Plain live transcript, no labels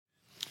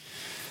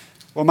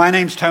Well, my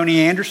name's Tony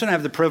Anderson. I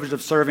have the privilege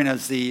of serving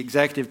as the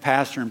executive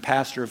pastor and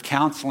pastor of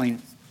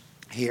counseling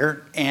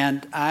here.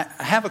 And I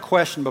have a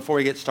question before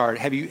we get started.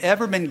 Have you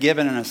ever been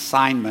given an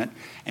assignment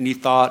and you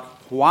thought,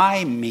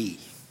 why me?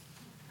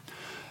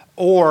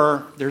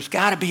 Or there's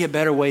got to be a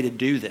better way to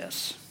do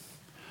this.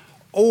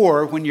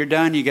 Or when you're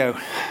done, you go,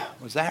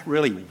 was that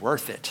really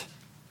worth it?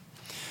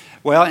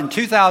 Well, in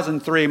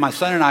 2003, my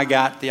son and I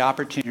got the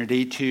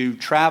opportunity to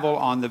travel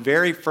on the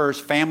very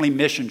first family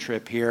mission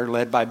trip here,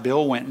 led by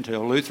Bill Winton, to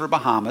Eleuthera,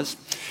 Bahamas.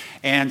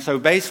 And so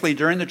basically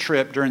during the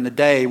trip, during the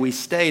day, we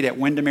stayed at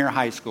Windermere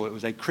High School. It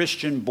was a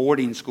Christian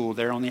boarding school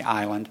there on the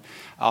island,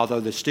 although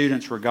the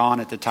students were gone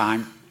at the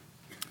time.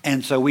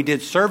 And so we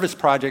did service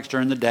projects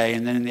during the day,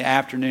 and then in the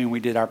afternoon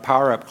we did our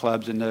power-up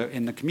clubs in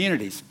the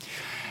communities.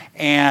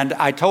 And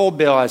I told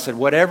Bill, I said,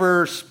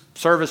 whatever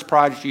service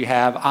project you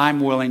have, I'm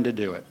willing to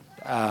do it.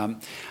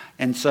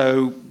 And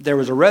so there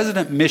was a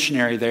resident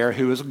missionary there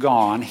who was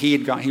gone. He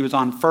was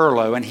on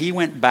furlough, and he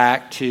went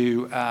back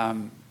to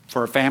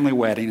for a family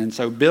wedding. And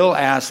so Bill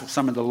asked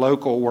some of the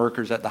local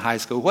workers at the high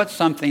school, what's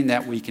something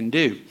that we can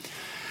do?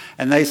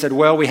 And they said,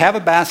 well, we have a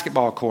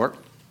basketball court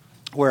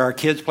where our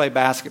kids play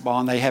basketball,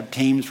 and they have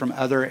teams from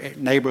other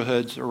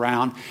neighborhoods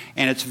around,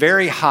 and it's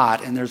very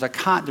hot, and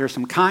there's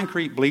some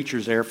concrete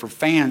bleachers there for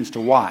fans to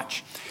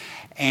watch.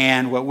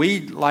 And what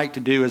we'd like to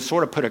do is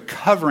sort of put a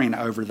covering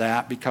over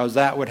that, because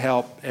that would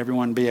help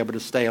everyone be able to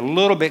stay a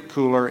little bit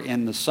cooler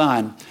in the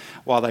sun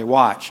while they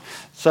watch.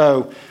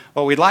 So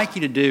what we'd like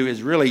you to do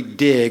is really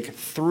dig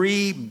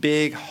 3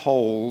 big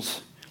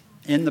holes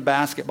in the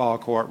basketball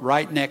court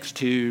right next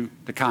to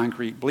the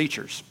concrete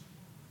bleachers.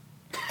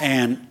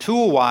 And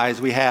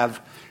tool-wise, we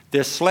have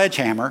this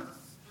sledgehammer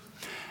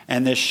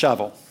and this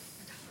shovel.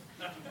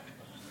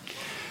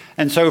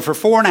 And so for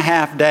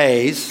 4.5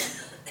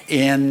 days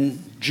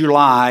in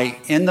July,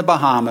 in the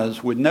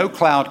Bahamas, with no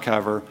cloud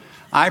cover,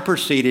 I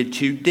proceeded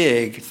to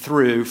dig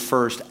through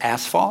first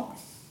asphalt,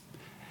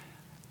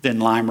 then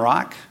lime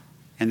rock,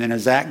 and then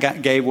as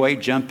that gave way,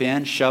 jump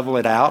in, shovel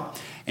it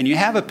out. And you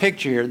have a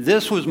picture here.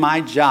 This was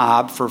my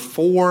job for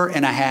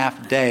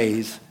 4.5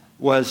 days,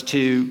 was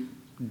to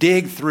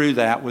dig through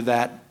that with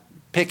that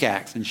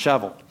pickaxe and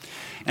shovel.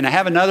 And I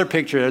have another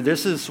picture.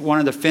 This is one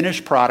of the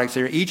finished products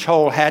here. Each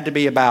hole had to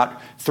be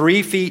about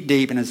 3 feet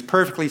deep and as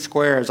perfectly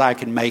square as I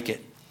could make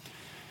it.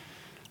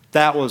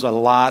 That was a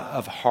lot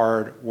of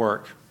hard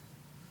work.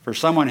 For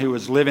someone who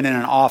was living in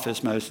an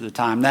office most of the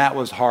time, that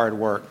was hard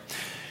work.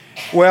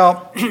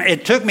 Well,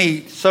 it took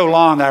me so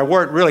long that I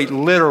worked really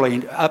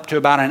literally up to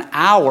about an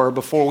hour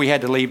before we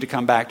had to leave to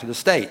come back to the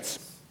States.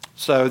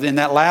 So in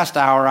that last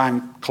hour,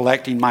 I'm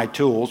collecting my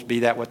tools, be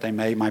that what they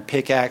may, my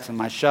pickaxe and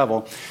my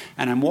shovel,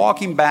 and I'm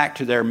walking back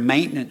to their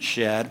maintenance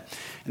shed.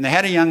 And they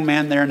had a young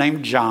man there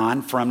named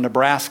John from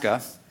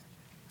Nebraska,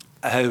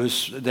 who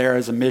was there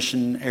as a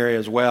mission area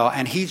as well.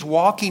 And he's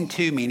walking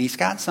to me, and he's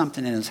got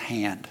something in his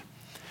hand.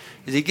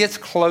 As he gets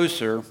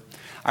closer,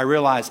 I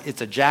realize it's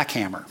a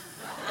jackhammer.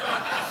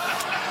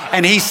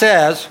 And he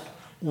says,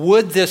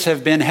 would this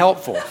have been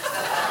helpful?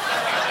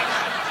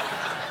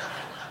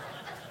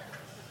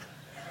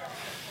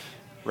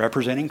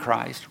 Representing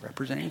Christ.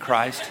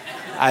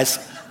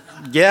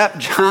 Yep,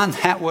 John,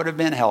 that would have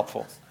been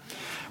helpful.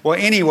 Well,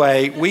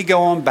 anyway, we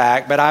go on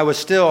back, but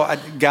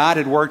God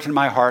had worked in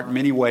my heart in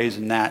many ways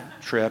in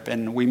that trip,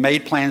 and we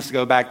made plans to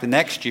go back the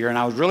next year, and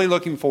I was really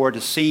looking forward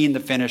to seeing the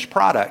finished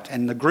product.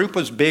 And the group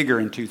was bigger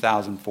in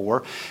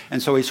 2004,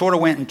 and so we sort of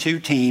went in 2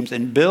 teams,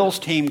 and Bill's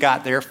team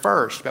got there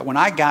first. But when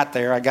I got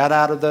there, I got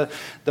out of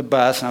the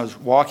bus, and I was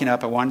walking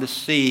up. I wanted to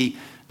see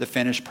the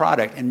finished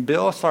product. And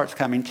Bill starts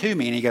coming to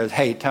me, and he goes,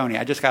 hey, Tony,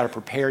 I just got to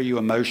prepare you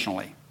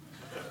emotionally.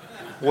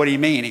 What do you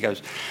mean? He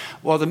goes,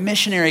 well, the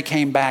missionary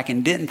came back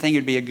and didn't think it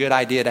would be a good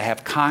idea to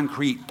have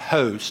concrete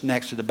posts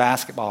next to the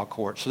basketball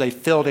court, so they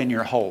filled in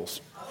your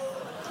holes.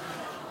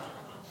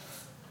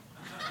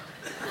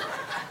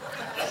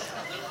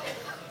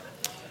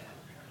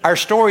 Our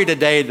story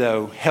today,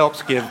 though,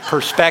 helps give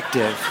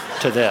perspective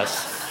to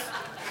this.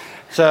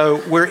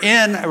 So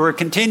we're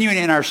continuing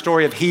in our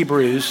story of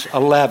Hebrews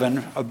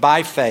 11,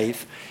 by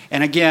faith.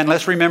 And again,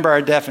 let's remember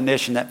our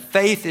definition that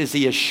faith is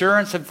the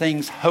assurance of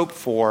things hoped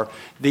for,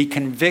 the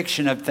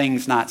conviction of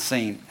things not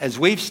seen. As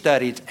we've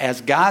studied, as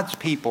God's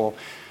people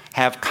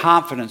have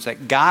confidence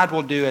that God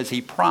will do as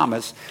He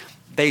promised,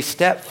 they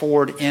step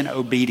forward in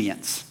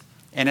obedience.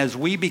 And as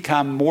we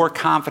become more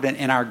confident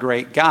in our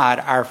great God,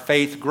 our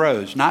faith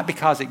grows. Not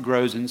because it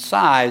grows in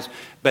size,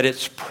 but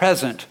it's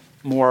present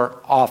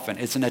more often.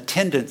 It's an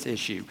attendance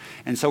issue.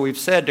 And so we've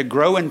said to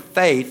grow in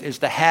faith is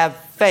to have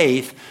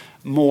faith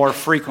more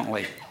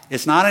frequently.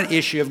 It's not an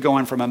issue of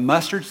going from a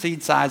mustard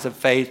seed size of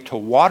faith to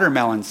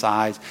watermelon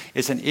size.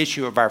 It's an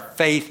issue of our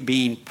faith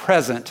being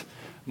present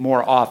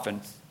more often.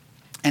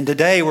 And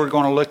today we're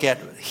going to look at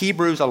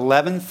Hebrews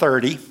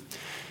 11:30.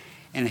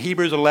 In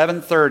Hebrews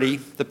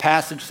 11:30, the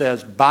passage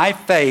says, by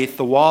faith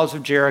the walls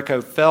of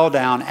Jericho fell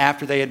down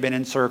after they had been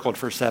encircled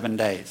for 7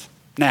 days.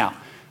 Now,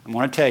 I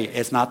want to tell you,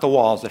 it's not the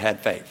walls that had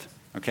faith,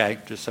 okay?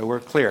 Just so we're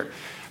clear.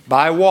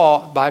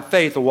 By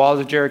faith, the walls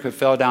of Jericho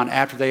fell down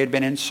after they had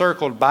been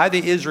encircled by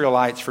the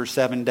Israelites for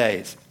 7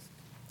 days.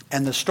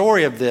 And the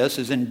story of this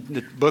is in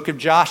the book of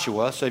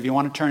Joshua. So if you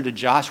want to turn to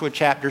Joshua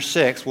chapter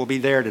 6, we'll be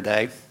there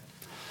today.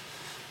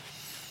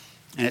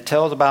 And it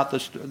tells about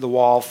the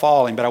wall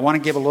falling. But I want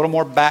to give a little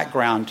more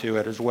background to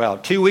it as well.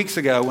 2 weeks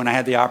ago, when I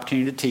had the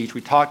opportunity to teach,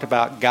 we talked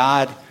about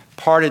God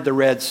parted the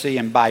Red Sea.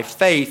 And by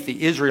faith,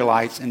 the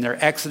Israelites, in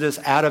their exodus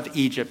out of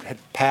Egypt, had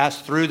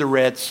passed through the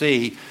Red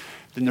Sea.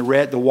 Then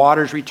the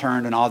waters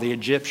returned and all the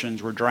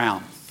Egyptians were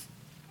drowned.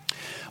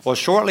 Well,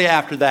 shortly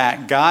after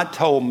that, God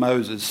told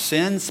Moses,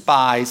 send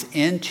spies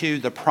into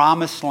the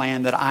promised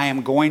land that I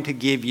am going to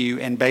give you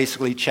and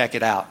basically check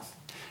it out.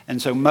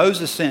 And so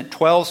Moses sent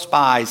 12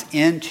 spies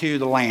into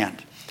the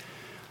land.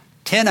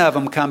 10 of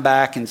them come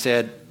back and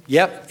said,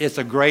 yep, it's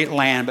a great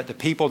land, but the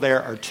people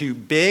there are too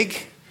big.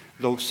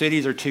 Those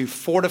cities are too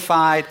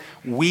fortified.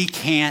 We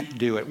can't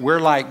do it.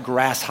 We're like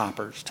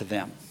grasshoppers to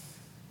them.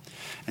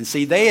 And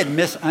see, they had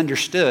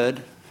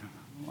misunderstood,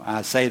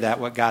 I say that,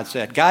 what God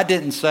said. God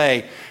didn't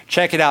say,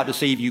 check it out to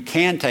see if you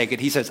can take it.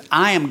 He says,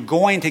 I am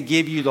going to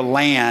give you the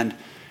land,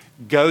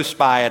 go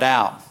spy it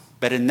out.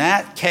 But in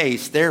that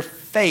case, their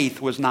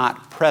faith was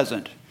not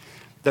present.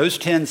 Those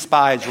 10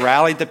 spies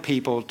rallied the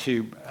people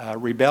to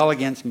rebel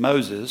against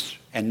Moses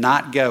and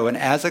not go. And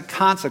as a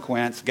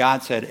consequence,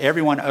 God said,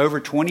 everyone over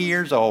 20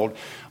 years old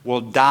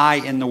will die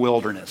in the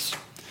wilderness.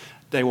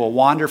 They will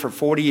wander for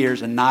 40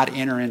 years and not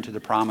enter into the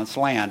promised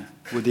land,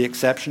 with the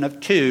exception of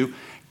 2,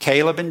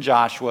 Caleb and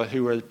Joshua,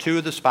 who were 2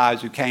 of the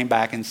spies who came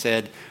back and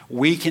said,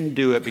 we can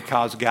do it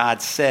because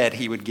God said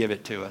he would give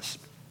it to us.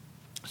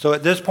 So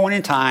at this point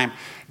in time,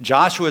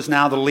 Joshua is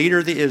now the leader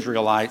of the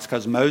Israelites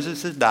because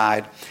Moses has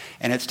died,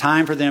 and it's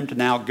time for them to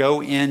now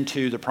go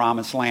into the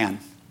promised land.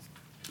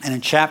 And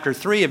in chapter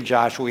 3 of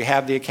Joshua, we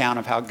have the account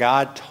of how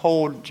God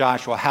told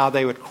Joshua how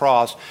they would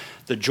cross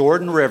the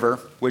Jordan River,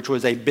 which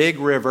was a big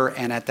river,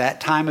 and at that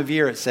time of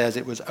year, it says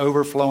it was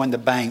overflowing the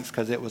banks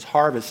because it was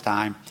harvest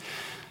time.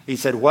 He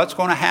said, what's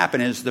going to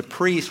happen is the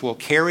priests will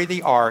carry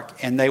the ark,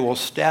 and they will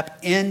step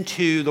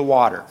into the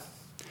water.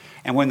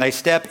 And when they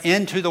step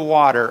into the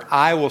water,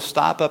 I will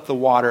stop up the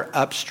water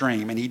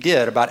upstream. And he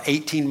did, about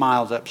 18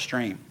 miles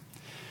upstream.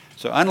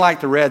 So unlike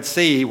the Red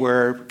Sea,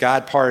 where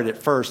God parted it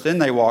first, then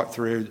they walked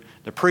through,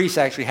 the priests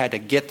actually had to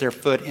get their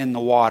foot in the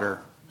water.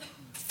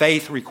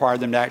 Faith required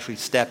them to actually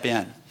step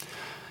in.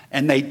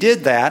 And they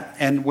did that,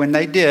 and when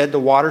they did, the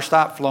water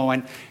stopped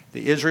flowing.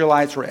 The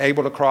Israelites were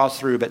able to cross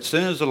through, but as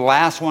soon as the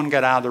last one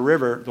got out of the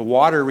river, the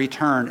water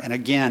returned and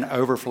again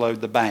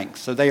overflowed the banks.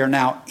 So they are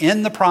now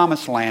in the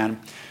promised land,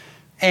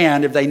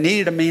 and if they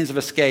needed a means of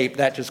escape,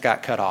 that just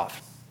got cut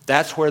off.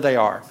 That's where they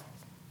are.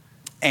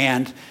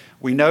 And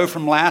we know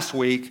from last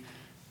week,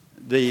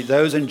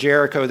 those in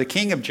Jericho, the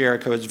king of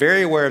Jericho is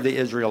very aware of the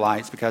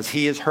Israelites because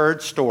he has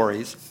heard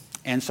stories.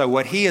 And so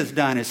what he has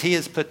done is he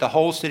has put the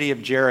whole city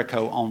of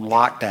Jericho on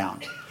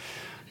lockdown.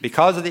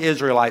 Because of the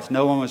Israelites,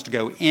 no one was to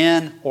go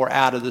in or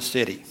out of the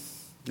city.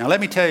 Now let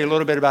me tell you a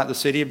little bit about the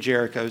city of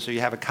Jericho so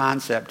you have a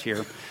concept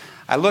here.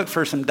 I looked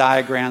for some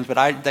diagrams,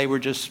 but they were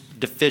just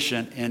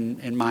deficient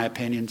in my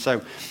opinion.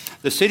 So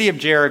the city of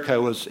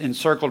Jericho was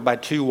encircled by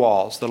 2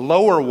 walls. The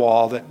lower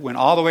wall that went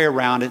all the way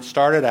around it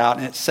started out,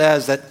 and it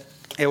says that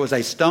it was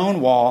a stone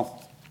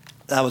wall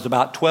that was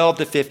about 12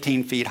 to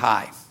 15 feet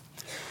high.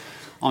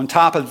 On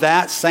top of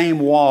that same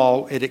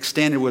wall, it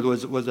extended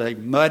was a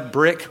mud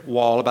brick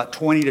wall about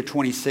 20 to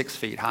 26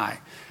 feet high.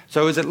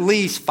 So it was at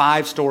least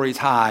 5 stories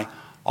high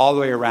all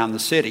the way around the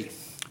city.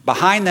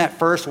 Behind that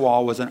first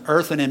wall was an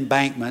earthen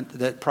embankment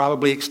that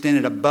probably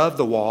extended above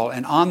the wall.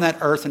 And on that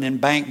earthen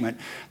embankment,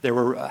 there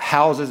were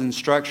houses and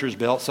structures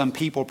built. Some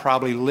people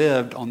probably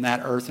lived on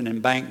that earthen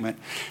embankment.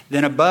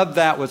 Then above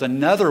that was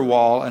another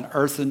wall, an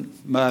earthen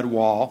mud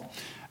wall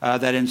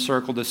that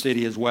encircled the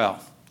city as well.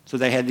 So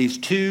they had these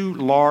 2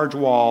 large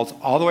walls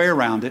all the way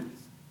around it.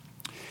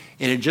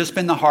 It had just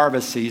been the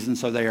harvest season,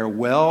 so they are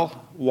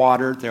well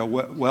watered, they're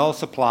well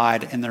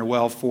supplied, and they're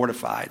well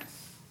fortified.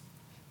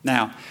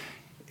 Now,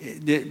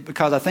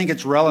 because I think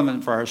it's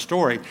relevant for our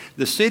story,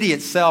 the city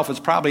itself is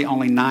probably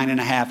only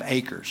 9.5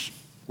 acres,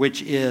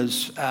 which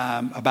is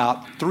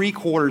about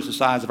 3/4 the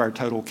size of our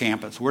total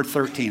campus. We're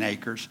 13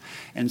 acres.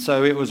 And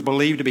so it was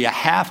believed to be a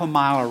half a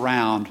mile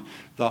around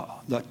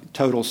the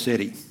total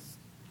city.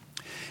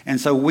 And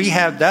so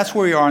that's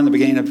where we are in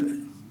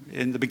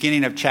the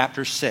beginning of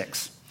chapter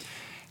 6.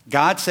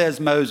 God says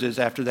Moses,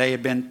 after they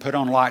had been put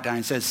on lockdown,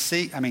 he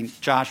says,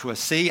 Joshua,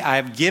 see, I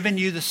have given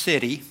you the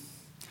city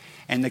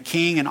and the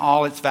king and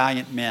all its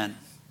valiant men.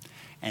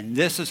 And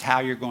this is how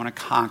you're going to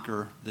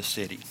conquer the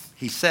city.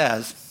 He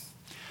says,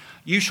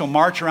 you shall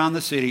march around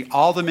the city,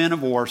 all the men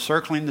of war,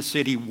 circling the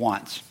city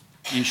once.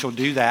 You shall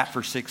do that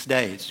for 6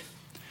 days.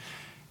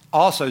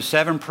 Also,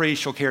 7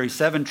 priests shall carry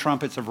 7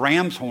 trumpets of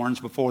ram's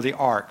horns before the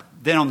ark.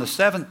 Then on the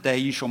 7th day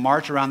you shall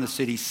march around the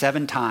city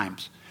 7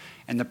 times.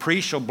 And the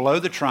priests shall blow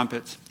the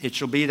trumpets. It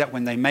shall be that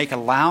when they make a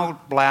loud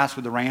blast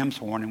with the ram's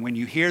horn, and when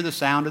you hear the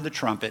sound of the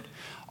trumpet,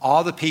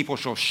 All the people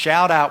shall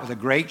shout out with a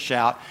great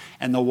shout,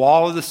 and the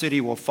wall of the city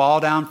will fall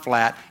down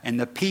flat, and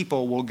the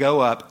people will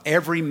go up,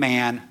 every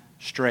man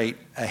straight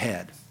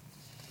ahead.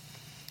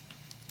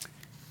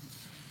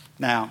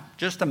 Now,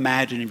 just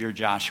imagine if you're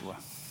Joshua.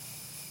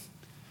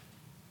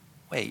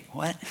 Wait,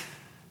 what?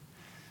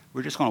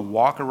 We're just going to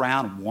walk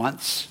around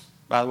once?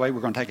 By the way,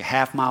 we're going to take a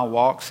half-mile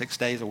walk 6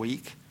 days a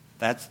week.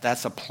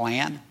 That's a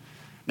plan.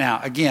 Now,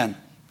 again,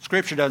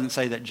 Scripture doesn't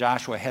say that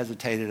Joshua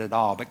hesitated at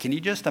all, but can you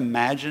just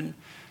imagine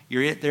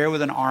you're there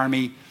with an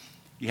army,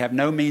 you have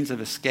no means of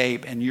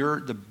escape, and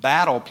the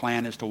battle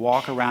plan is to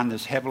walk around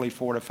this heavily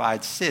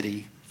fortified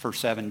city for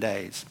 7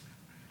 days.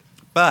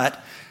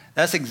 But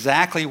that's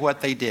exactly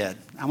what they did.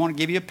 I want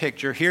to give you a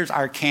picture. Here's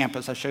our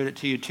campus. I showed it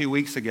to you 2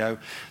 weeks ago.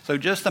 So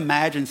just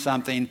imagine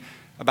something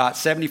about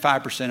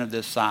 75% of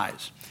this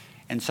size.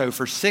 And so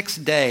for 6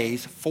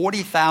 days,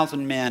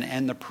 40,000 men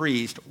and the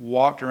priest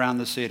walked around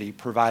the city,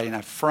 providing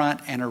a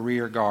front and a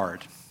rear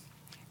guard.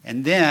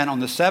 And then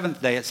on the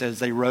seventh day, it says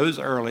they rose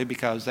early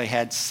because they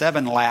had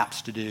 7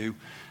 laps to do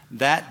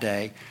that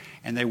day.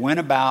 And they went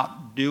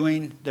about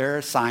doing their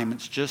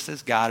assignments just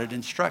as God had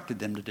instructed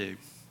them to do.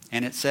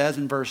 And it says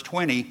in verse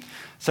 20,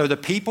 so the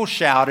people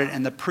shouted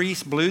and the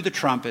priests blew the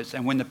trumpets.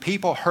 And when the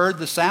people heard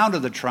the sound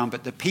of the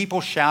trumpet, the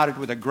people shouted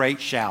with a great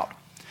shout.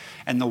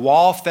 And the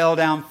wall fell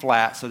down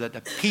flat so that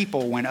the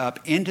people went up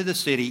into the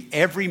city,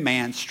 every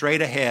man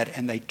straight ahead,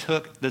 and they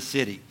took the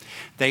city.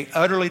 They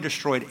utterly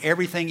destroyed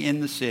everything in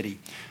the city,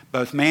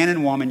 both man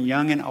and woman,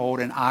 young and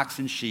old, and ox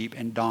and sheep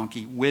and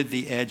donkey, with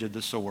the edge of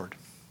the sword.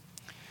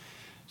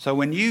 So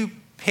when you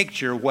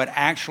picture what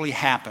actually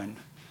happened,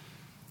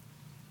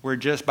 where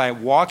just by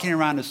walking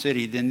around the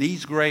city, then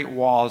these great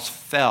walls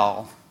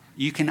fell,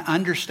 you can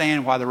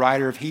understand why the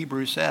writer of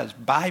Hebrews says,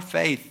 by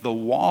faith, the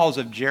walls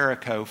of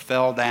Jericho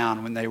fell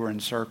down when they were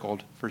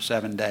encircled for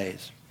 7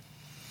 days.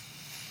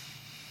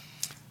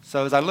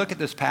 So as I look at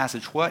this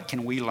passage, what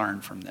can we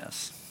learn from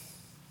this?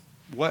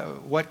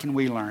 What can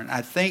we learn?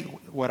 I think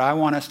what I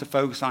want us to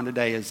focus on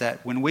today is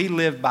that when we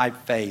live by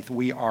faith,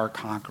 we are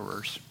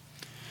conquerors.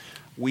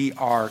 We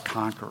are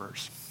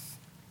conquerors.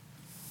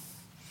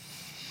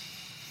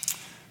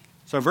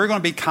 So if we're going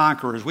to be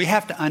conquerors, we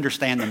have to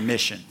understand the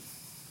mission.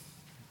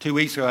 2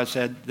 weeks ago I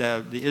said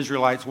the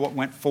Israelites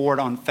went forward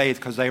on faith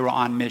because they were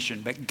on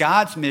mission. But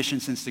God's mission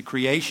since the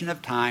creation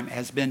of time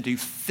has been to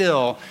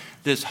fill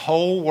this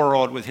whole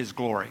world with His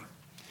glory.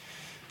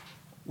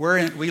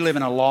 We live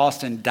in a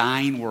lost and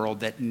dying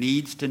world that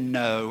needs to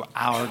know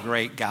our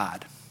great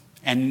God.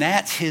 And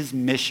that's His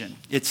mission.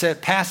 It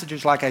said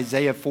passages like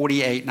Isaiah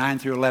 48, 9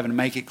 through 11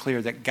 make it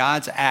clear that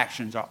God's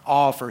actions are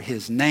all for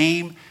His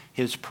name,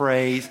 His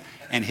praise,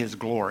 and His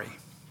glory.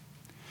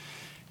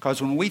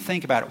 Because when we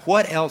think about it,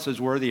 what else is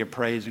worthy of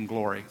praise and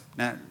glory?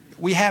 Now,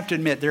 we have to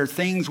admit there are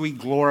things we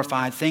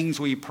glorify, things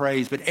we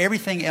praise, but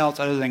everything else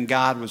other than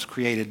God was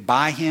created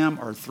by Him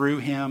or through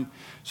Him.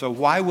 So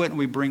why wouldn't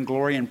we bring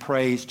glory and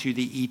praise to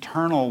the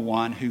eternal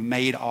one who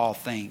made all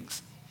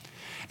things?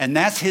 And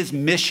that's His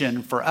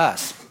mission for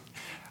us.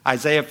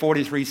 Isaiah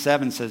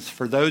 43:7 says,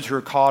 for those who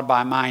are called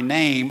by my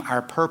name,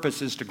 our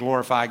purpose is to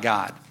glorify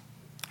God.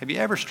 Have you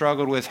ever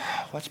struggled with,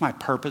 what's my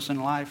purpose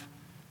in life?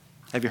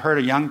 Have you heard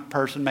a young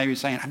person maybe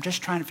saying, I'm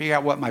just trying to figure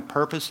out what my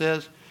purpose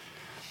is?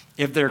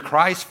 If they're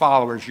Christ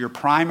followers, your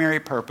primary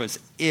purpose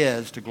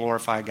is to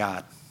glorify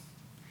God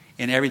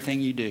in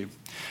everything you do.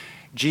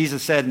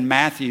 Jesus said in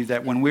Matthew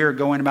that when we are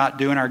going about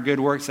doing our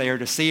good works, they are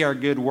to see our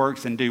good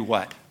works and do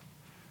what?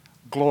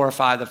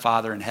 Glorify the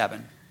Father in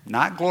heaven.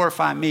 Not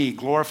glorify me,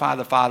 glorify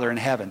the Father in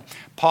heaven.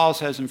 Paul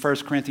says in 1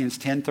 Corinthians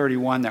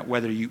 10:31 that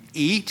whether you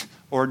eat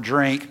or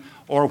drink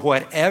or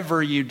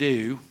whatever you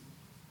do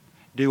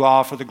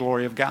all for the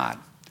glory of God.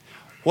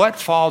 What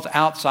falls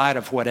outside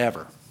of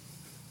whatever?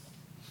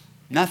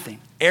 Nothing.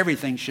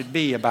 Everything should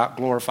be about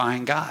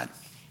glorifying God.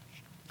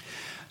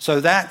 So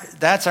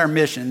that's our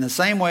mission. In the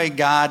same way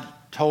God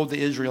told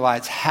the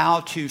Israelites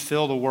how to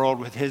fill the world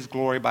with His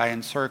glory by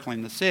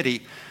encircling the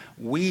city,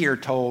 we are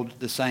told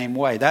the same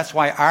way. That's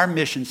why our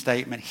mission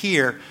statement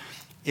here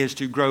is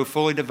to grow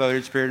fully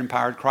devoted,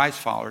 Spirit-empowered Christ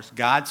followers.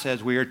 God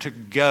says we are to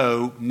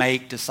go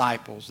make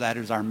disciples. That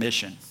is our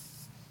mission.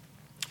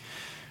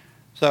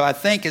 So I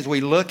think as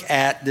we look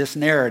at this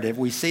narrative,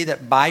 we see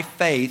that by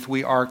faith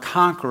we are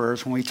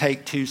conquerors when we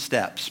take 2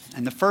 steps.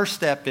 And the first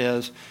step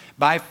is,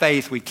 by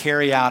faith we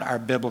carry out our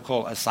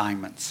biblical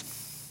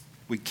assignments.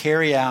 We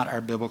carry out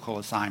our biblical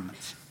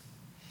assignments.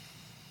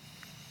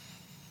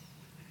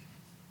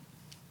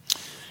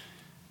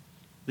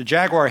 The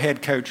Jaguar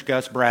head coach,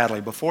 Gus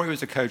Bradley, before he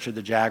was the coach of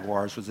the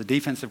Jaguars, was the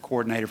defensive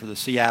coordinator for the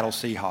Seattle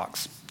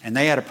Seahawks. And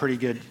they had a pretty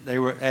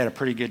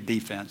good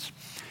defense.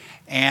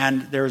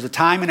 And there was a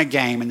time in a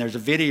game, and there's a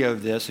video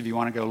of this if you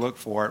want to go look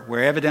for it,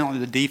 where evidently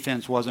the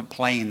defense wasn't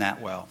playing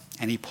that well.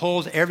 And he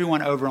pulls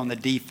everyone over on the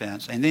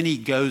defense, and then he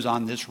goes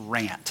on this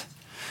rant.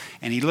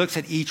 And he looks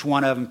at each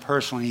one of them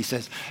personally, and he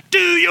says, do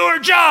your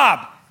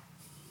job!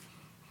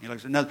 He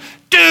looks at another,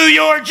 do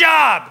your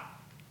job!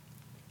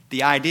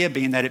 The idea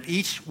being that if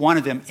each one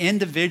of them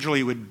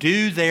individually would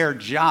do their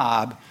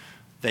job,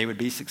 they would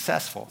be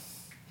successful.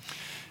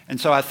 And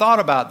so I thought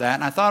about that,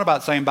 and I thought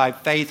about saying by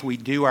faith we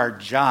do our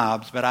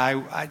jobs, but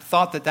I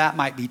thought that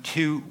might be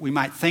we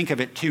might think of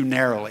it too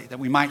narrowly, that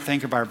we might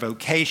think of our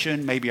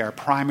vocation, maybe our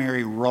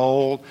primary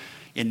role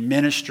in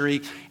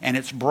ministry, and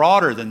it's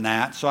broader than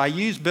that. So I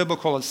use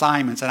biblical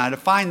assignments, and I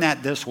define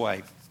that this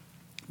way.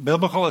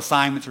 Biblical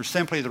assignments are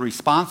simply the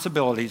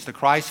responsibilities the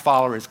Christ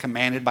follower is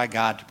commanded by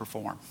God to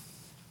perform.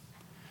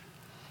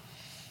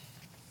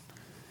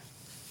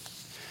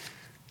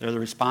 They're the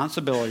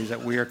responsibilities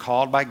that we are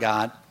called by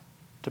God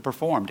to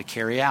perform, to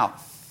carry out.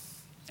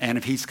 And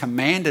if he's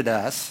commanded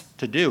us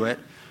to do it,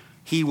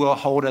 he will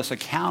hold us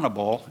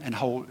accountable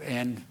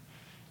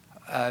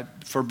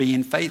for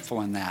being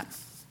faithful in that.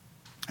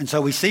 And so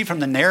we see from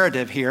the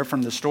narrative here,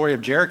 from the story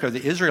of Jericho,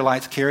 the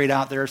Israelites carried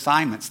out their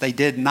assignments. They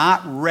did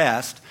not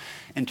rest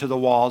until the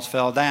walls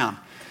fell down.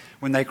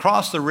 When they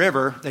crossed the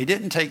river, they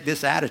didn't take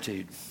this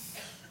attitude.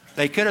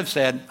 They could have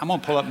said, I'm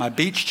going to pull up my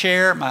beach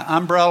chair, my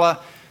umbrella,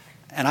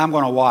 and I'm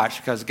going to watch,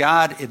 because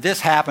God, if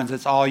this happens,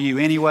 it's all you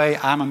anyway.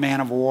 I'm a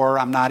man of war.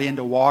 I'm not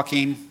into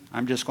walking.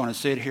 I'm just going to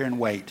sit here and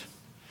wait.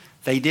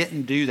 They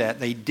didn't do that.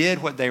 They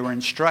did what they were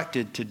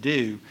instructed to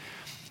do.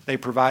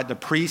 The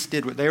priests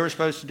did what they were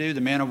supposed to do.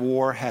 The men of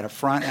war had a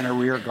front and a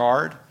rear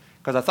guard.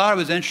 Because I thought it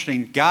was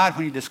interesting, God,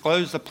 when he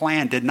disclosed the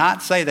plan, did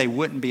not say they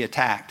wouldn't be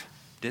attacked.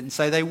 Didn't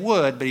say they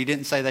would, but he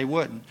didn't say they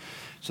wouldn't.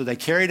 So they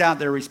carried out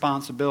their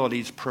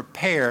responsibilities,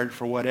 prepared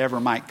for whatever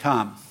might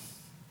come.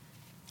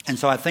 And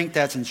so I think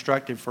that's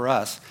instructive for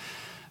us.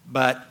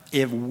 But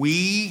if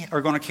we are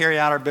going to carry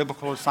out our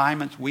biblical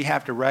assignments, we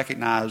have to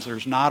recognize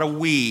there's not a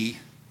we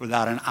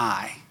without an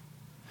I.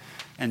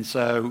 And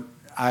so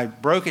I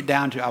broke it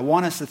down to, I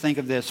want us to think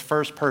of this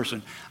first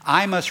person.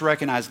 I must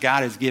recognize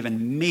God has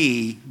given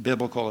me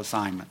biblical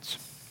assignments.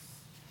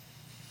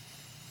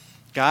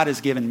 God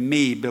has given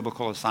me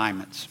biblical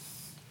assignments.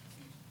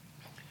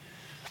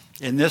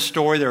 In this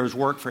story, there is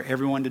work for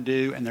everyone to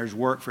do, and there's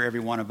work for every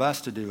one of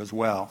us to do as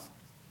well.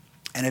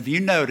 And if you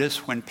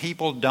notice, when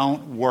people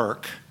don't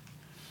work,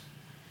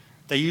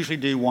 they usually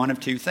do one of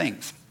two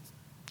things.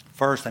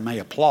 First, they may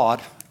applaud,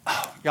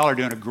 oh, y'all are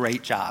doing a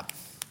great job.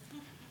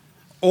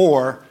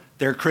 Or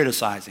they're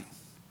criticizing.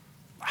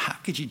 How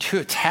could you do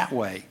it that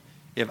way?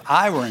 If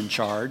I were in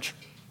charge,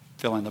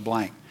 fill in the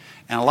blank.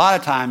 And a lot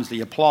of times the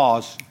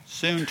applause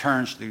soon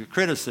turns to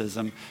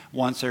criticism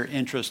once their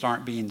interests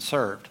aren't being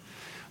served.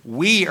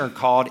 We are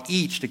called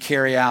each to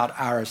carry out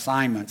our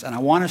assignments. And I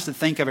want us to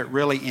think of it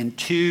really in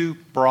two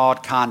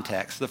broad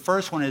contexts. The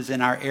first one is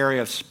in our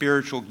area of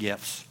spiritual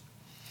gifts.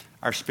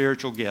 Our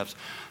spiritual gifts.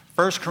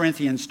 1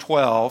 Corinthians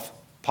 12,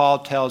 Paul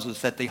tells us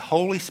that the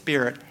Holy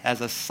Spirit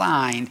has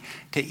assigned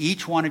to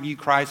each one of you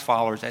Christ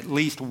followers at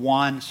least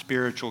one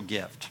spiritual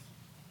gift.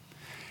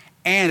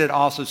 And it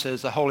also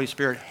says the Holy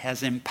Spirit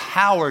has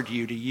empowered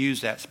you to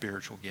use that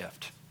spiritual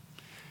gift.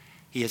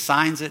 He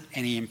assigns it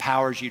and he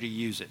empowers you to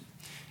use it.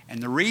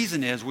 And the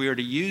reason is we are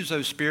to use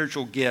those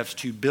spiritual gifts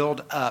to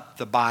build up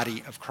the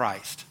body of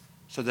Christ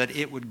so that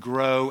it would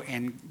grow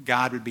and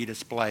God would be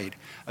displayed.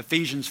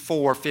 Ephesians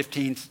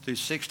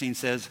 4:15-16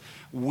 says,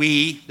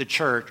 we, the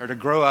church, are to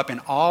grow up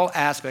in all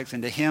aspects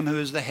into him who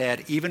is the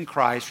head, even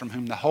Christ, from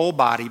whom the whole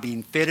body,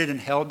 being fitted and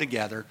held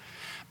together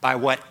by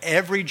what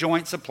every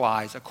joint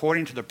supplies,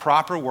 according to the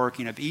proper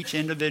working of each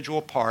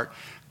individual part,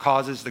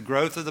 causes the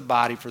growth of the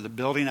body for the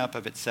building up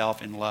of itself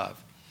in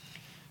love.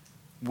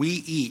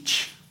 We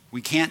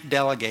can't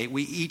delegate.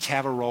 We each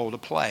have a role to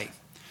play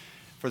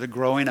for the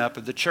growing up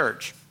of the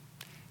church.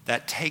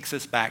 That takes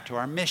us back to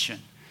our mission.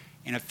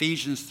 In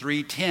Ephesians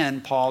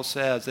 3:10, Paul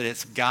says that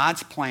it's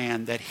God's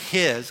plan that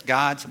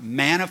God's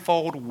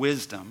manifold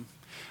wisdom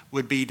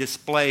would be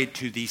displayed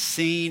to the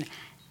seen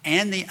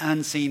and the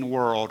unseen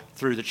world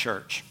through the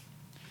church.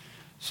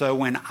 So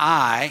when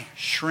I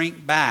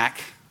shrink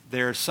back,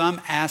 there's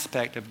some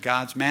aspect of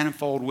God's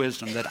manifold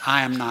wisdom that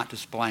I am not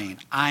displaying.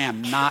 I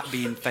am not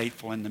being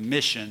faithful in the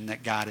mission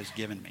that God has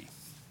given me.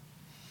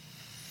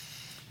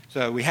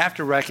 So we have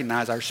to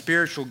recognize our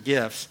spiritual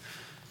gifts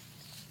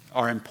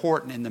are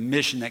important in the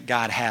mission that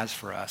God has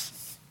for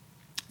us.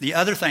 The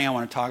other thing I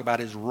want to talk about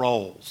is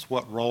roles,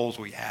 what roles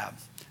we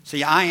have.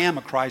 See, I am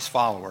a Christ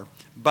follower,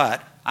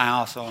 but I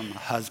also am a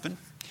husband.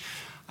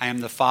 I am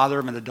the father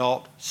of an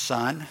adult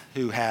son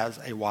who has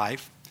a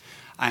wife.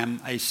 I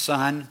am a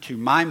son to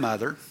my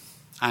mother.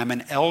 I am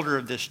an elder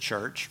of this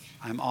church.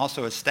 I'm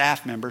also a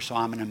staff member, so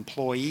I'm an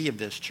employee of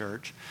this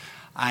church.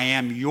 I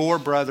am your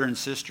brother and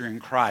sister in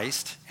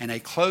Christ and a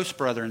close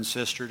brother and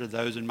sister to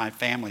those in my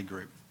family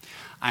group.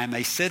 I am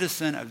a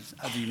citizen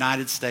of the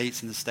United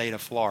States and the state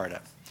of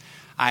Florida.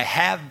 I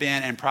have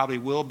been and probably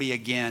will be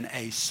again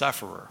a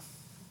sufferer.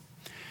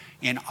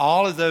 In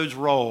all of those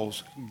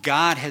roles,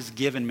 God has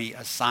given me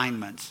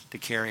assignments to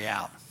carry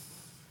out.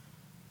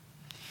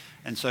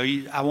 And so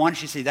I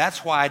want you to see,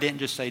 that's why I didn't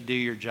just say do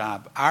your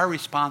job. Our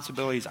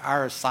responsibilities,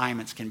 our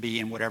assignments can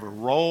be in whatever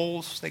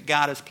roles that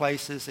God has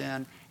placed us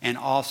in, and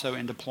also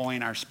in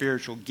deploying our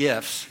spiritual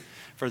gifts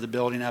for the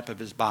building up of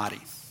his body.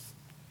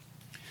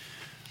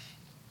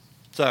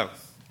 So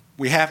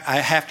I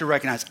have to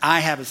recognize I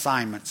have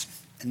assignments.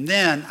 And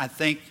then I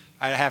think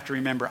I have to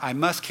remember, I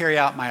must carry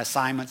out my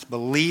assignments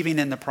believing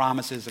in the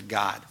promises of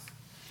God.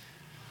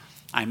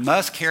 I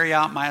must carry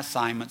out my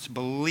assignments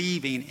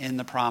believing in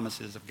the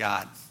promises of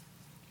God.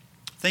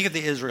 Think of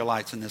the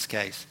Israelites in this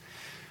case.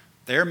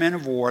 They're men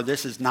of war.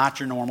 This is not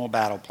your normal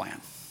battle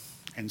plan.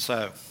 And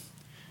so,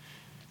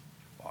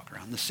 walk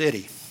around the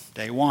city.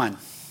 Day 1.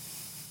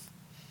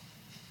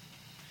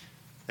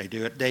 They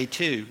do it day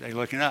 2. They're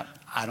looking up.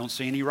 I don't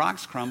see any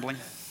rocks crumbling.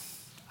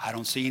 I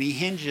don't see any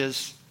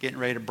hinges getting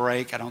ready to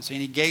break. I don't see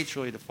any gates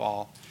ready to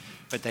fall.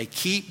 But they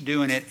keep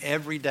doing it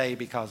every day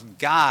because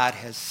God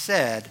has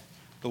said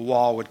the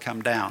wall would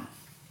come down.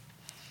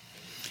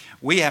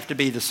 We have to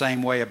be the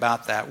same way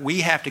about that.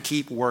 We have to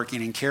keep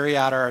working and carry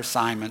out our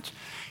assignments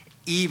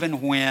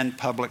even when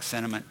public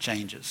sentiment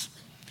changes.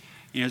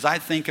 As I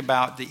think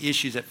about the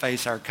issues that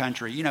face our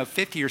country,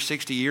 50 or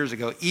 60 years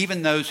ago,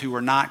 even those who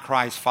were not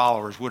Christ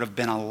followers would have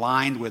been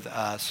aligned with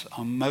us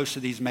on most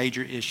of these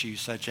major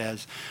issues, such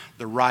as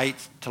the right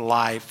to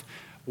life,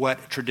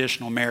 what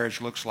traditional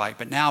marriage looks like.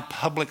 But now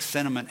public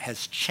sentiment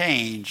has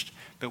changed,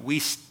 but we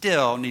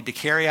still need to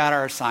carry out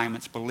our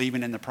assignments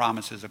believing in the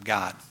promises of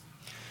God,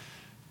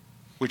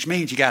 which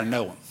means you got to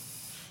know them.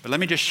 But let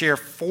me just share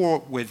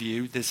 4 with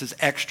you. This is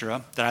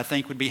extra that I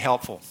think would be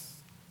helpful.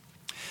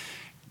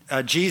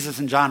 Jesus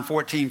in John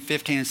 14,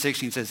 15, and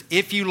 16 says,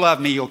 if you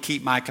love me, you'll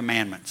keep my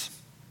commandments.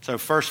 So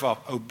first of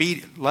all,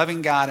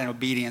 loving God and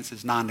obedience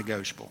is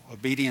non-negotiable.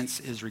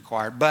 Obedience is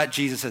required. But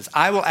Jesus says,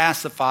 I will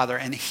ask the Father,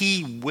 and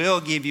he will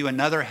give you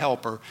another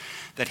helper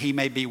that he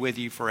may be with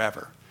you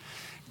forever.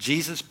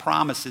 Jesus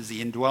promises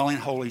the indwelling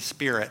Holy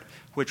Spirit,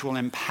 which will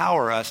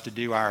empower us to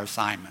do our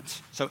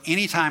assignments. So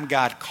anytime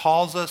God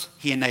calls us,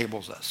 he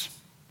enables us.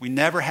 We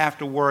never have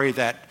to worry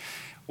that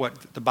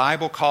what the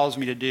Bible calls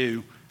me to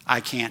do,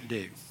 I can't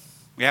do.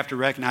 We have to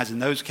recognize in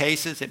those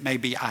cases, it may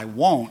be I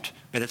won't,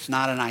 but it's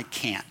not an I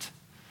can't.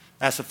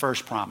 That's the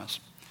first promise.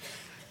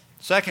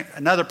 Second,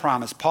 another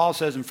promise. Paul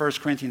says in 1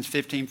 Corinthians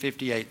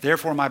 15:58,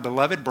 therefore, my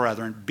beloved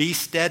brethren, be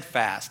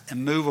steadfast,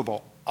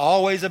 immovable,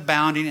 always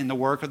abounding in the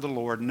work of the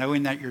Lord,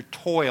 knowing that your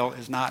toil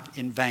is not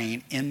in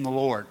vain in the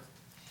Lord.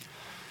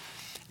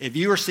 If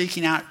you are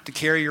seeking out to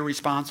carry your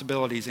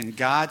responsibilities in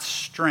God's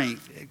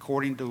strength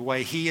according to the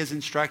way he has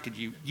instructed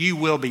you, you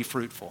will be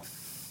fruitful.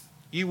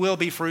 You will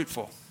be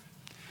fruitful.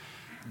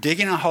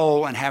 Digging a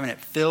hole and having it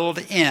filled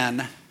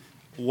in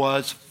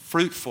was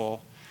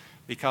fruitful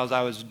because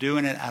I was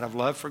doing it out of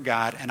love for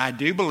God. And I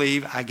do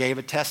believe I gave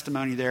a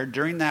testimony there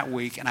during that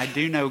week. And I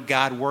do know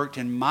God worked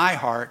in my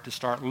heart to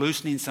start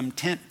loosening some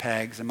tent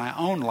pegs in my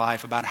own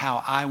life about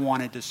how I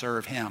wanted to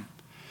serve him.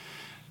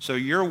 So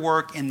your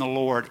work in the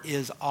Lord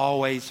is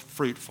always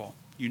fruitful.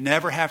 You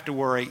never have to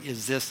worry,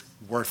 is this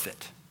worth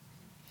it?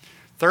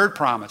 Third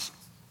promise,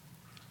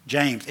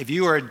 James, if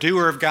you are a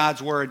doer of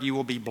God's word, you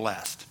will be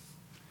blessed.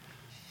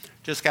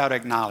 Just got to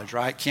acknowledge,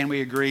 right? Can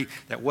we agree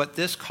that what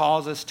this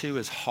calls us to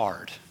is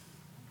hard?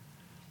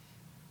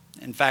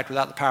 In fact,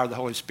 without the power of the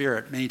Holy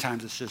Spirit, many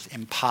times it's just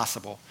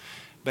impossible.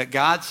 But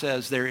God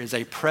says there is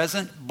a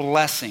present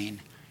blessing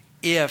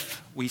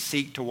if we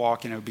seek to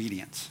walk in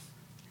obedience.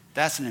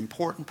 That's an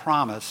important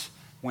promise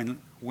when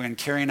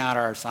carrying out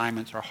our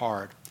assignments are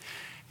hard.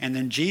 And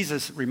then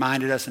Jesus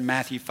reminded us in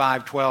Matthew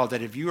 5:12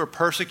 that if you are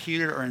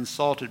persecuted or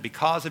insulted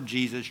because of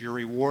Jesus, your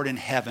reward in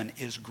heaven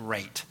is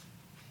great.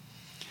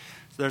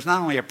 So there's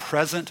not only a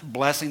present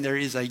blessing, there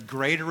is a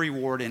greater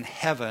reward in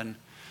heaven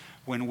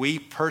when we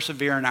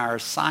persevere in our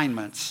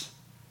assignments,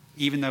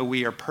 even though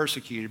we are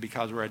persecuted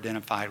because we're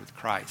identified with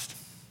Christ.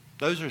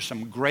 Those are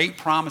some great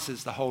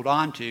promises to hold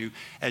on to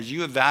as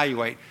you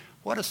evaluate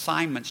what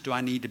assignments do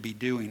I need to be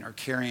doing or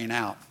carrying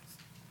out.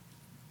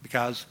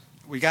 Because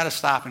we got to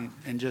stop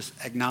and just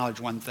acknowledge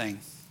one thing.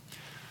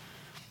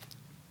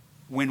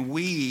 When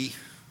we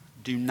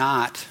do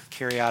not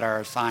carry out our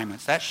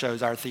assignments, that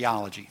shows our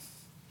theology.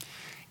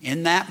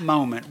 In that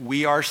moment,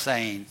 we are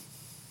saying,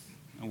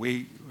 and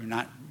we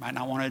might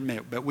not want to admit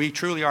it, but we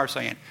truly are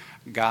saying,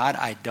 God,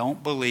 I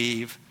don't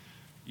believe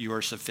you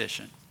are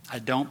sufficient. I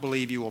don't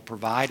believe you will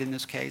provide in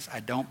this case. I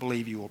don't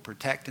believe you will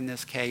protect in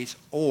this case.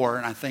 Or,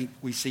 and I think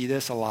we see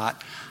this a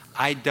lot,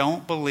 I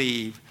don't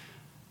believe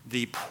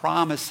the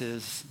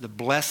promises, the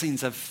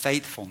blessings of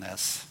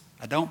faithfulness,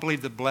 I don't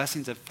believe the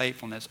blessings of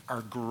faithfulness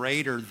are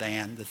greater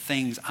than the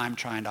things I'm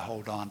trying to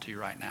hold on to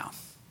right now.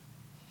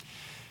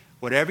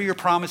 Whatever your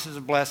promises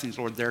of blessings,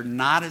 Lord, they're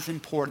not as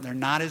important, they're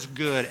not as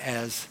good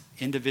as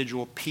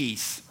individual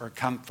peace or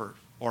comfort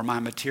or my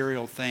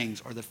material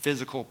things or the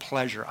physical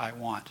pleasure I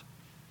want.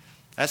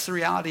 That's the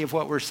reality of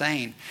what we're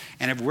saying.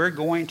 And if we're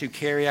going to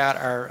carry out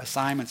our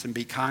assignments and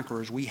be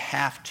conquerors, we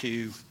have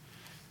to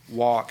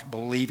walk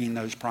believing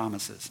those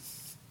promises.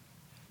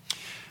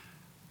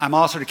 I'm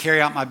also to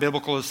carry out my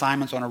biblical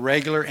assignments on a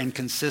regular and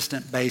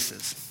consistent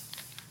basis.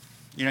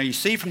 You know, you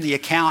see from the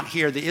account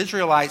here, the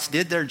Israelites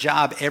did their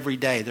job every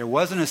day. There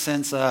wasn't a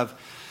sense of,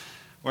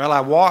 well,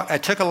 I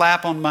took a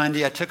lap on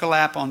Monday, I took a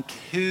lap on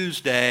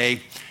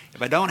Tuesday.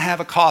 If I don't have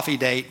a coffee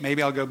date,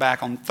 maybe I'll go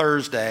back on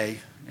Thursday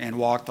and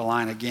walk the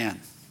line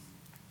again.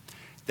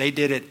 They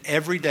did it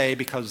every day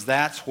because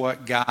that's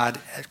what God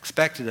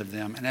expected of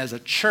them. And as a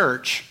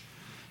church,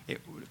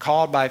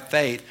 called by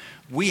faith,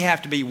 we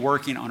have to be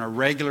working on a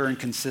regular and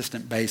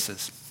consistent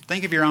basis.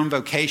 Think of your own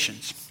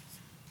vocations,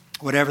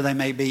 whatever they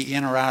may be,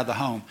 in or out of the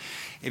home.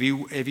 If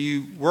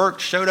you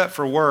showed up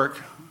for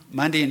work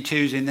Monday and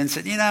Tuesday and then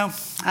said,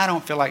 I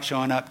don't feel like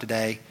showing up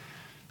today,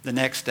 the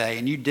next day,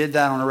 and you did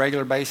that on a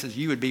regular basis,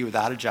 you would be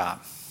without a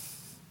job.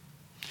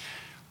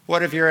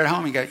 What if you're at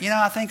home and you go,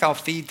 I think I'll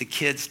feed the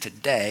kids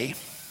today.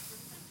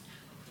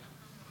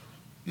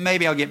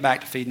 Maybe I'll get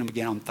back to feeding them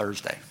again on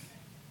Thursday.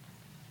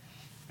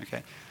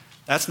 Okay?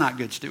 That's not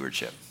good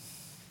stewardship.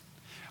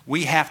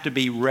 We have to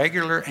be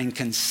regular and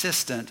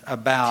consistent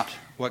about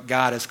what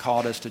God has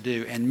called us to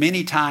do. And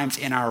many times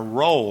in our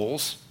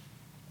roles,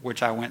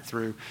 which I went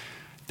through,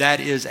 that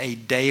is a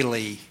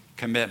daily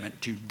commitment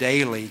to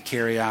daily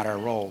carry out our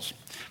roles.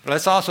 But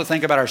let's also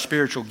think about our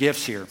spiritual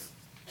gifts here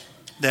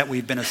that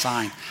we've been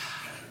assigned.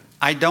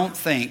 I don't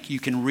think you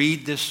can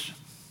read this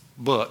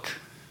book,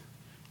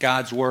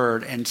 God's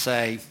Word, and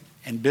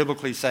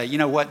biblically say,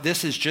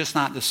 this is just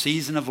not the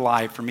season of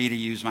life for me to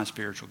use my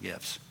spiritual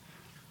gifts.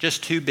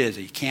 Just too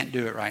busy. Can't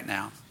do it right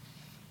now.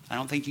 I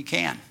don't think you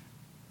can.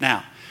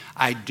 Now,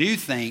 I do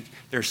think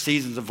there are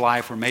seasons of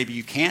life where maybe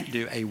you can't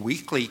do a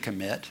weekly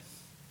commit,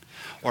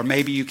 or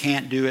maybe you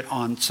can't do it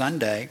on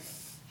Sunday,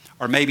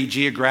 or maybe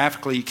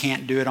geographically you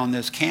can't do it on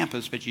this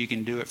campus, but you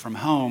can do it from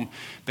home.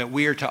 But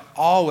we are to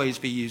always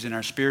be using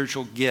our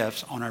spiritual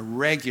gifts on a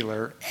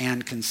regular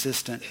and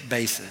consistent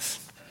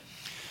basis.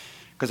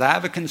 Because I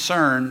have a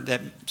concern that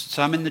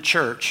some in the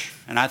church,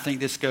 and I think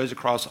this goes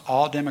across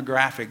all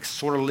demographics,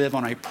 sort of live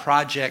on a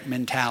project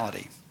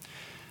mentality.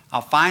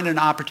 I'll find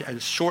a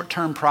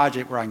short-term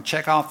project where I can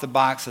check off the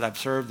box that I've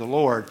served the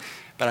Lord,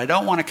 but I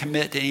don't want to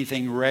commit to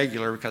anything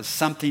regular because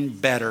something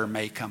better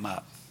may come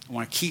up. I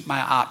want to keep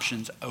my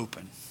options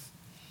open.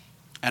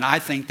 And I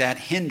think that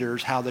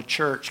hinders how the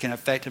church can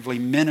effectively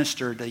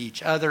minister to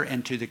each other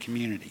and to the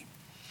community.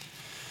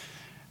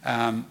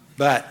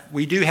 But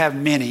we do have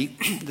many,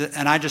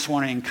 and I just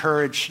want to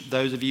encourage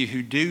those of you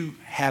who do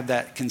have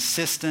that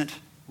consistent,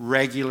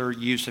 regular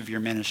use of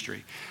your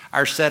ministry.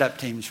 Our setup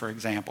teams, for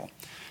example,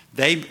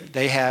 they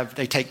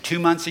take 2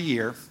 months a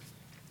year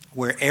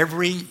where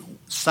every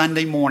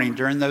Sunday morning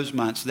during those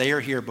months, they are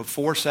here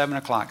before 7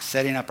 o'clock,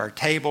 setting up our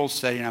tables,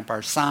 setting up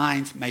our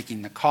signs,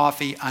 making the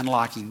coffee,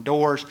 unlocking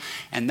doors,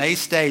 and they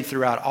stay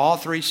throughout all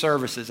 3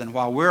 services. And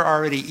while we're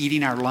already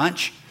eating our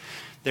lunch,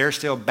 they're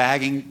still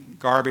bagging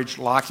garbage,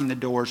 locking the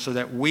doors so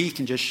that we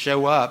can just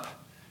show up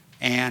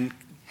and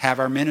have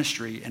our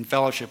ministry and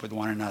fellowship with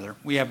one another.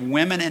 We have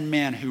women and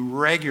men who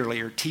regularly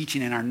are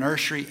teaching in our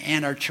nursery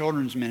and our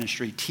children's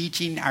ministry,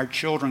 teaching our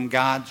children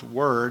God's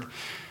word,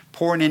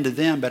 pouring into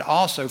them, but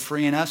also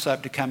freeing us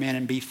up to come in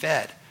and be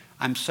fed.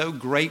 I'm so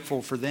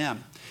grateful for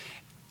them.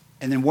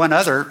 And then one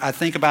other, I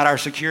think about our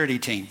security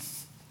team.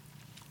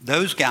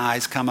 Those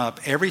guys come up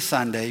every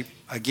Sunday,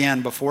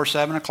 again, before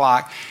 7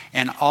 o'clock,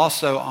 and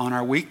also on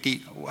our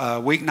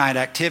weeknight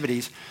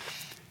activities,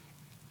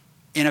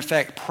 in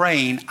effect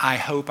praying, I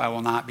hope I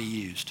will not be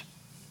used.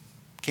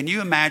 Can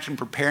you imagine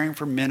preparing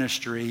for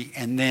ministry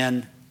and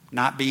then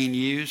not being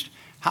used?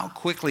 How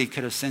quickly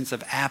could a sense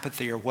of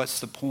apathy or what's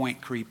the point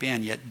creep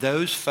in? Yet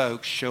those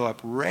folks show up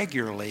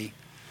regularly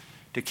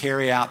to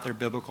carry out their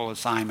biblical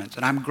assignments.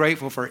 And I'm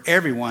grateful for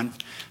everyone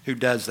who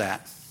does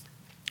that.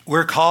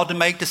 We're called to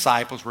make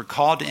disciples. We're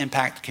called to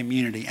impact the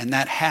community, and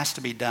that has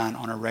to be done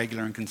on a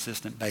regular and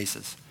consistent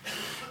basis.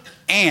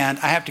 And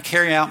I have to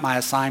carry out my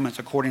assignments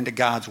according to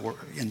God's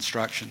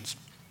instructions.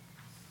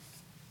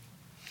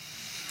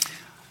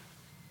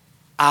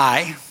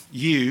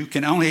 You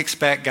can only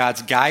expect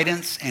God's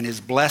guidance and his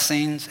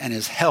blessings and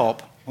his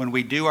help when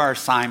we do our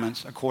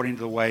assignments according to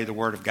the way the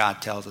Word of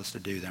God tells us to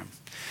do them.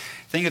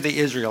 Think of the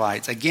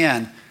Israelites.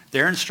 Again,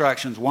 their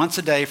instructions, once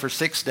a day for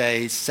 6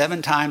 days,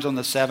 7 times on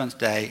the 7th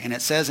day. And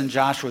it says in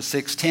Joshua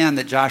 6:10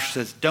 that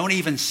Joshua says, don't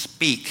even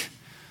speak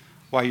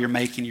while you're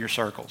making your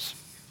circles.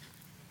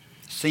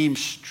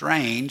 Seems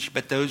strange,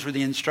 but those were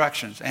the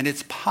instructions. And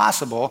it's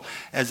possible,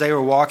 as they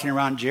were walking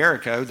around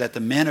Jericho, that the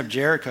men of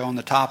Jericho on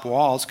the top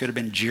walls could have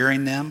been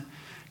jeering them,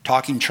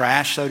 talking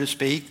trash, so to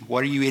speak.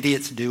 What are you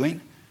idiots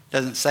doing?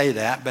 Doesn't say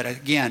that, but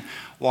again,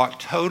 walk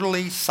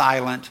totally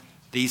silent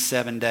these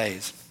 7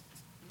 days.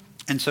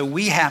 And so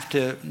we have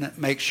to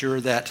make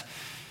sure that,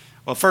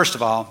 well, first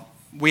of all,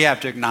 we have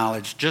to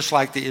acknowledge, just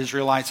like the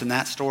Israelites in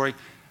that story,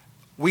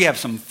 we have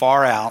some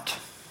far out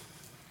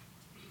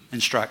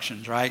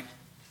instructions, right?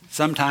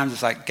 Sometimes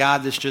it's like,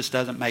 God, this just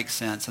doesn't make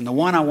sense. And the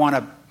one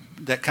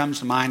that comes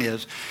to mind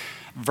is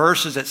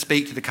verses that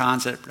speak to the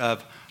concept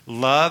of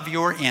love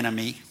your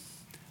enemy,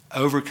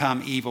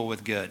 overcome evil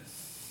with good.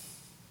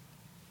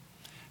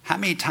 How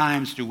many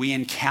times do we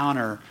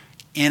encounter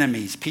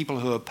enemies, people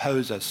who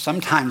oppose us?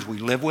 Sometimes we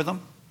live with them.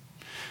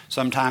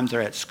 Sometimes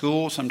they're at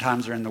school.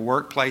 Sometimes they're in the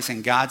workplace.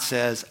 And God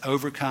says,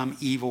 overcome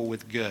evil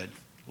with good.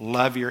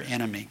 Love your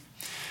enemy.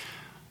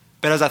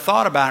 But as I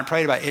thought about it and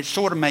prayed about it, it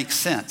sort of makes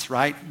sense,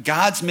 right?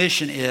 God's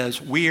mission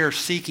is we are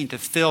seeking to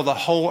fill the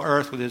whole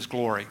earth with his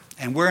glory.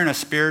 And we're in a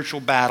spiritual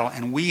battle,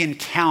 and we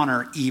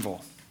encounter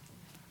evil.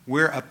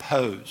 We're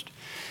opposed.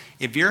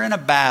 If you're in a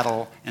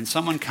battle and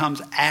someone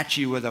comes at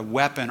you with a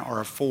weapon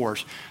or a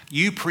force,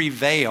 you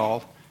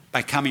prevail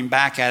by coming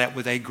back at it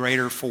with a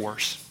greater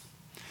force.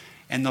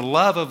 And the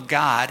love of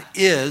God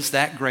is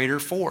that greater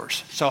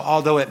force. So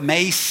although it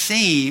may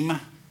seem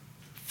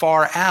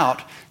far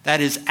out, that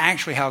is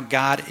actually how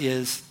God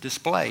is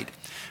displayed.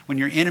 When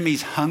your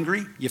enemy's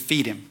hungry, you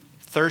feed him.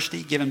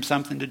 Thirsty, give him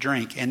something to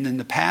drink. And then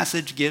the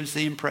passage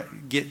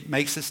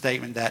makes the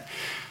statement that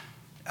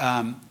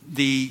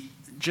the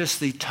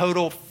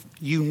total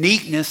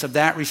uniqueness of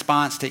that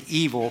response to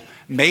evil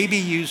may be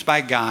used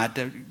by God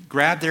to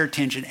grab their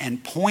attention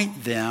and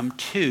point them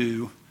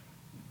to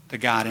the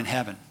God in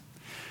heaven.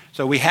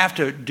 So we have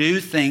to do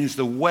things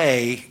the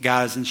way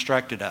God has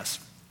instructed us.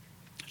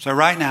 So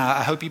right now,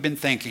 I hope you've been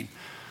thinking,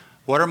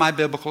 what are my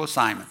biblical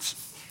assignments?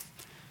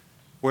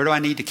 Where do I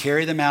need to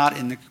carry them out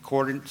in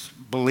accordance,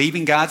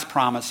 believing God's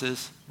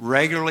promises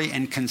regularly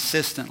and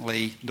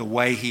consistently the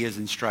way he has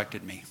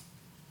instructed me?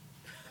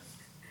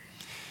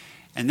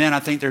 And then I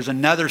think there's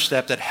another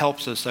step that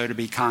helps us, though, to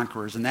be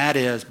conquerors, and that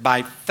is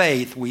by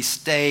faith we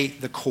stay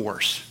the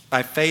course.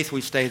 By faith we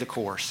stay the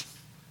course.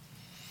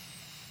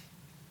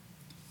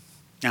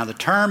 Now the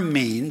term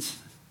means,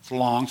 it's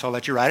long, so I'll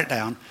let you write it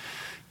down,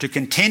 to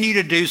continue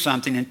to do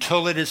something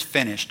until it is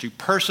finished, to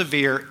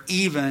persevere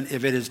even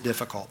if it is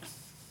difficult.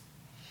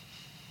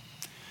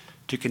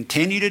 To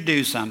continue to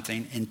do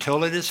something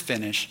until it is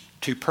finished,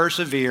 to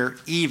persevere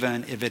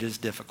even if it is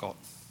difficult.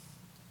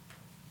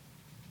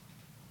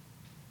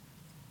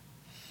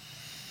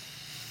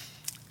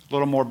 A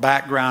little more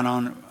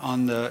background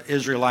on the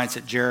Israelites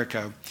at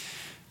Jericho.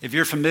 If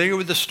you're familiar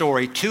with the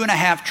story,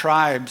 2.5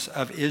 tribes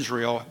of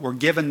Israel were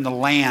given the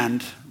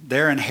land,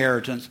 their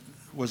inheritance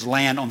was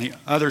land on the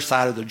other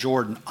side of the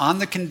Jordan, on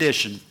the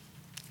condition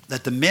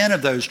that the men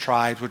of those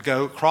tribes would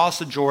go across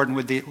the Jordan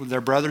with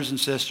their brothers and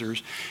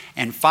sisters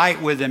and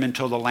fight with them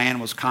until the land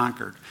was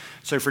conquered.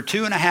 So for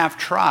 2.5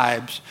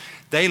 tribes,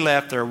 they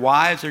left their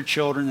wives, their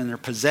children, and their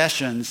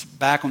possessions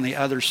back on the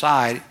other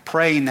side,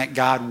 praying that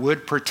God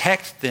would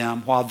protect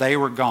them while they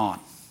were gone.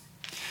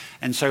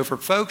 And so for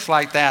folks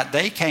like that,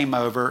 they came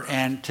over,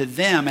 and to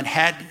them,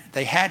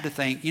 they had to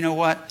think, you know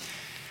what?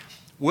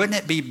 Wouldn't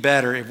it be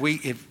better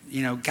if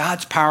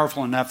God's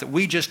powerful enough that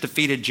we just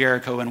defeated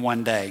Jericho in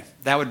one day?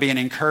 That would be an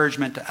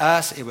encouragement to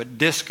us. It would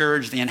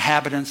discourage the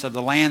inhabitants of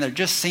the land. There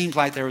just seems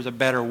like there was a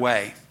better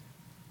way.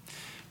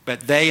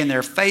 But they, in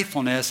their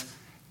faithfulness,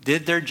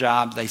 did their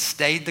job. They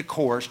stayed the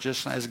course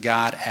just as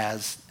God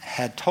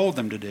had told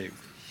them to do.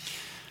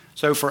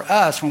 So for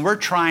us, when we're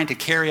trying to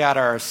carry out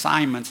our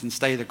assignments and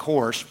stay the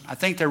course, I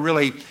think there are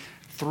really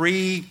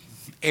 3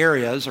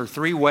 areas or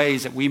 3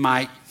 ways that we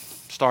might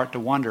start to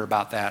wonder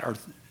about that. Or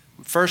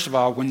first of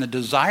all, when the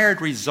desired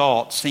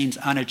result seems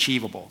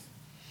unachievable.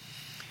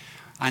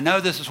 I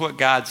know this is what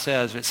God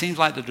says, but it seems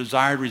like the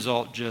desired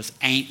result just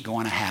ain't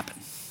going to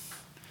happen.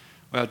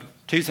 Well,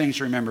 2 things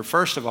to remember.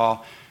 First of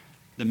all,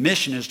 the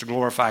mission is to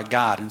glorify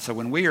God. And so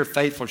when we are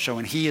faithful,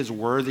 showing he is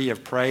worthy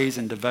of praise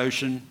and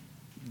devotion,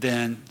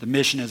 then the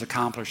mission is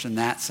accomplished in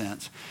that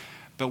sense.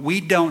 But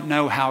we don't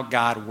know how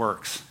God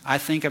works. I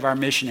think of our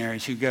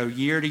missionaries who go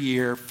year to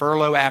year,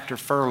 furlough after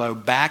furlough,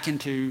 back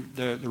into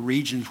the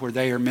regions where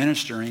they are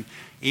ministering,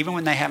 even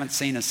when they haven't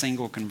seen a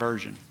single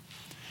conversion.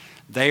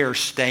 They are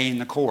staying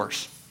the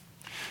course.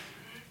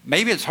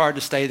 Maybe it's hard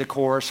to stay the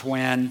course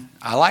when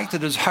I like the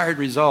desired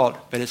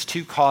result, but it's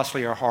too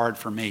costly or hard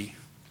for me.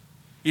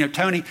 You know,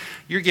 Tony,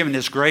 you're giving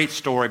this great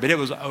story, but it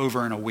was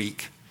over in a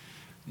week.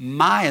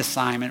 My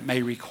assignment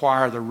may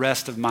require the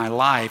rest of my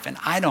life, and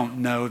I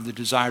don't know if the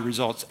desired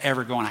result's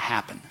ever going to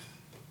happen.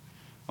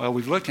 Well,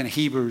 we've looked in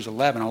Hebrews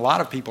 11. A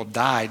lot of people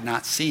died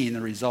not seeing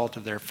the result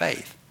of their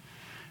faith.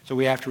 So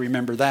we have to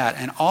remember that.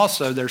 And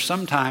also, there's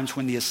sometimes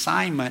when the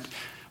assignment,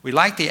 we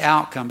like the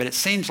outcome, but it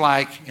seems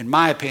like, in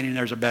my opinion,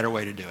 there's a better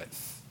way to do it.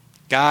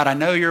 God, I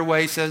know your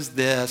way says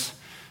this.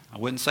 I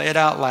wouldn't say it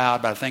out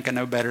loud, but I think I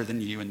know better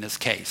than you in this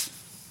case.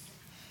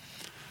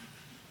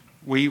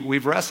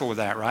 We've wrestled with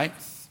that, right?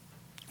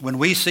 When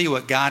we see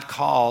what God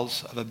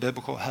calls of a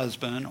biblical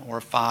husband or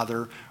a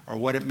father, or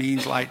what it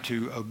means like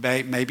to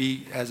obey,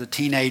 maybe as a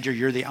teenager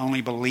you're the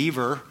only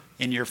believer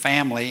in your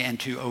family, and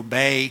to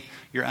obey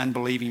your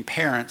unbelieving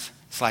parents,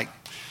 it's like,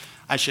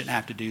 I shouldn't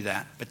have to do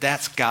that. But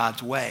that's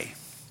God's way.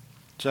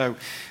 So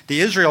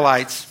the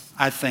Israelites,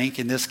 I think,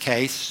 in this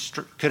case,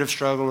 could have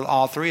struggled with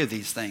all 3 of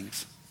these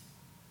things.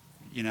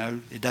 You know,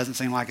 it doesn't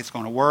seem like it's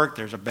going to work.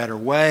 There's a better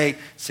way.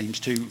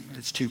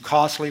 It's too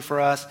costly for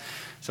us.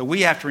 So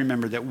we have to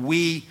remember that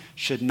we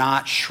should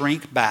not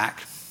shrink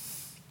back,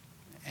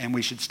 and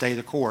we should stay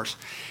the course.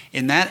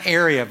 In that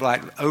area of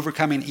like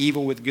overcoming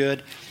evil with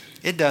good,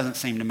 it doesn't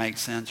seem to make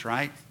sense,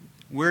 right?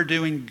 We're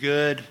doing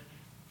good,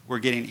 we're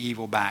getting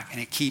evil back,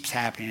 and it keeps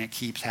happening, it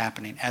keeps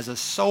happening. As a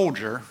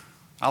soldier,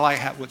 I like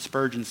what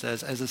Spurgeon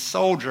says, as a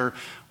soldier,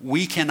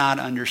 we cannot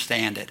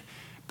understand it.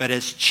 but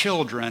as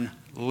children,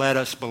 let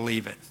us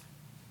believe it.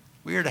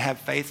 We are to have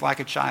faith like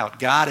a child.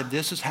 God, if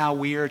this is how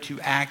we are to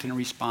act and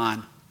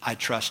respond, I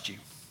trust you.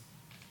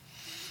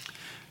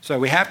 So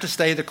we have to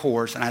stay the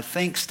course, and I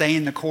think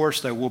staying the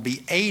course, though, will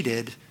be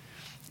aided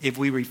if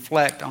we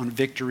reflect on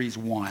victories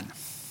won.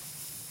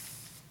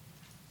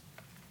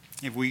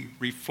 If we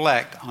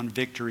reflect on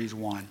victories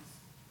won.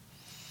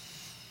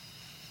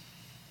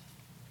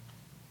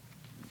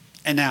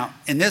 And now,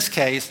 in this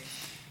case,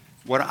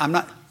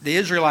 the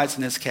Israelites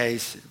in this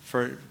case,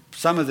 for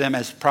some of them,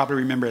 as probably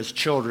remember as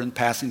children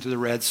passing through the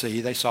Red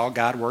Sea, they saw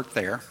God work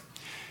there.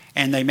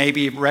 And they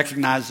maybe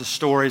recognized the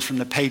stories from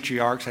the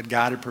patriarchs that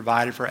God had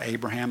provided for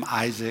Abraham,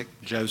 Isaac,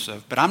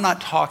 Joseph. But I'm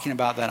not talking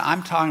about that.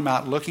 I'm talking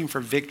about looking for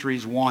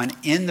victories won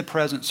in the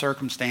present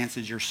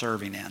circumstances you're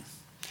serving in.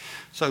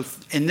 So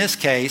in this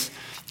case,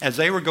 as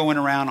they were going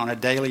around on a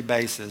daily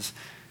basis,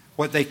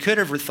 what they could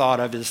have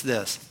thought of is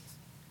this.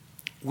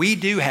 We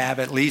do have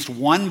at least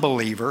one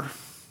believer,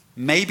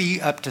 maybe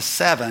up to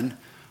 7,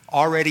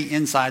 already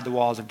inside the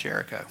walls of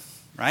Jericho,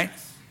 right?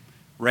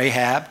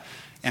 Rahab,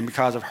 and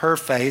because of her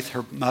faith,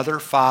 her mother,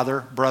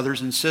 father,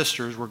 brothers, and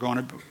sisters were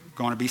going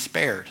to be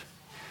spared.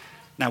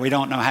 Now, we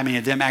don't know how many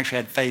of them actually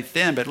had faith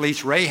then, but at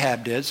least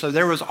Rahab did, so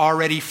there was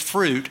already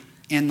fruit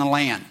in the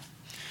land.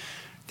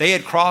 They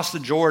had crossed the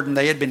Jordan,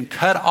 they had been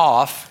cut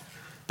off,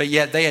 but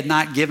yet they had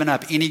not given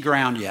up any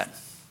ground yet.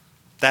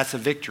 That's a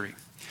victory.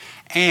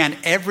 And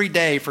every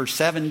day for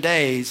 7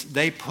 days,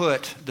 they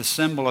put the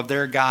symbol of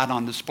their God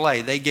on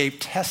display. They gave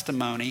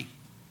testimony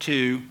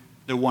to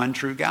the one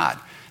true God.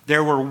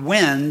 There were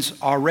wins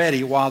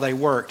already while they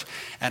worked.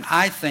 And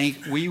I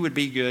think we would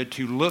be good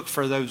to look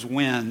for those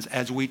wins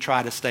as we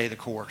try to stay the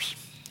course.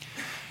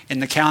 In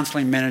the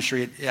counseling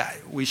ministry,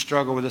 we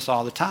struggle with this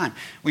all the time.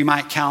 We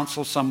might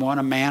counsel someone,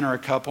 a man or a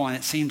couple, and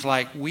it seems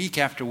like week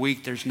after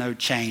week there's no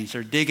change.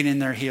 They're digging in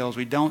their heels.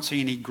 We don't see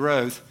any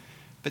growth.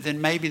 But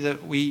then maybe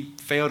we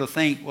fail to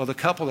think, well, the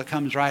couple that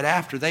comes right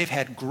after, they've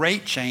had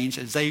great change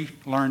as they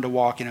learn to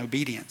walk in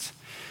obedience.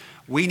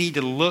 We need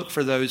to look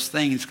for those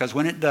things because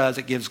when it does,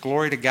 it gives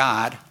glory to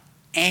God,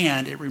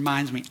 and it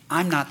reminds me,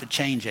 I'm not the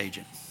change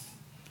agent.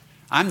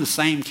 I'm the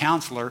same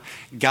counselor.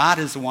 God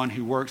is the one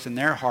who works in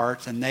their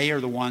hearts, and they are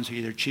the ones who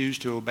either choose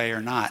to obey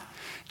or not.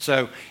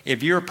 So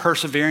if you're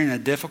persevering in a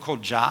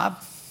difficult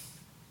job,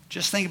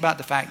 just think about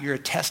the fact you're a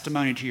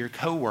testimony to your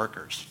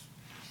coworkers.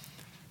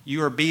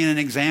 You are being an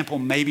example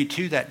maybe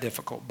to that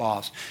difficult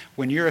boss.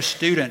 When you're a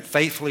student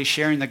faithfully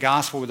sharing the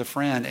gospel with a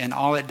friend and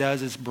all it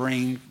does is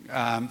bring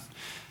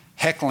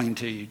heckling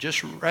to you,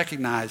 just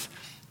recognize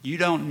you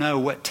don't know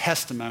what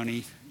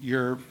testimony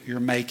you're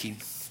making.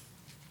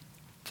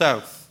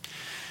 So,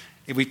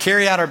 if we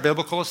carry out our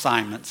biblical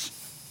assignments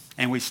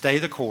and we stay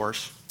the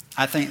course,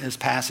 I think this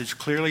passage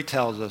clearly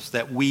tells us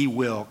that we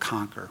will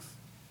conquer.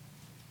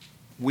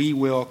 We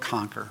will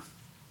conquer.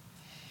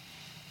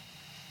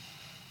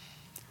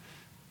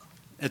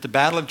 At the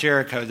Battle of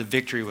Jericho, the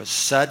victory was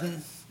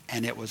sudden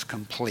and it was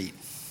complete.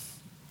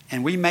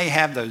 And we may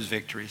have those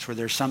victories where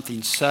there's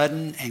something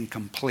sudden and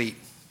complete,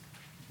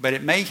 but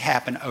it may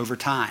happen over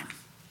time.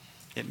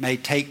 It may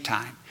take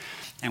time.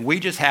 And we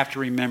just have to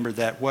remember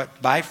that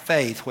by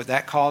faith, what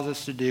that calls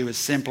us to do is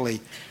simply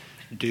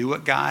do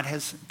what God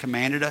has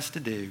commanded us to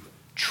do,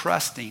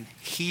 trusting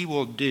He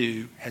will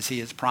do as He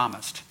has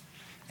promised.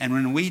 And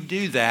when we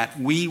do that,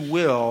 we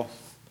will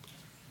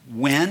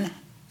win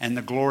and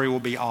the glory will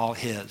be all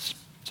His.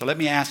 So let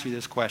me ask you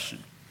this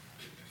question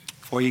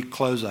before you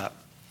close up.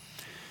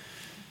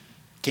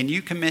 Can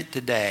you commit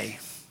today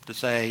to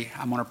say,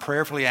 I'm going to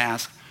prayerfully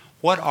ask,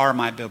 what are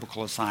my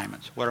biblical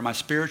assignments? What are my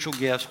spiritual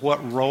gifts?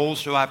 What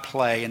roles do I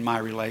play in my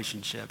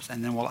relationships?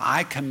 And then will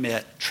I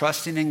commit,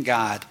 trusting in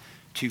God,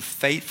 to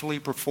faithfully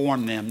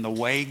perform them the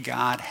way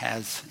God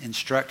has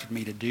instructed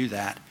me to do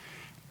that?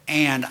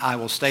 And I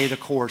will stay the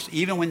course,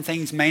 even when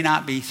things may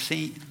not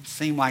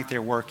seem like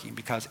they're working.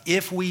 Because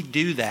if we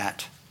do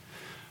that,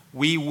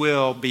 we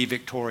will be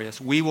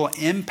victorious. We will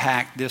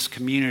impact this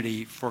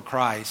community for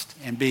Christ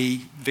and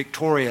be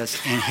victorious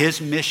in His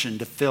mission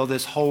to fill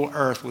this whole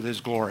earth with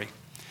His glory.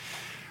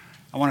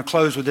 I want to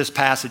close with this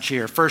passage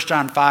here, 1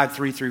 John 5,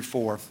 3 through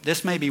 4.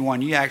 This may be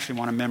one you actually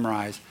want to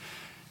memorize.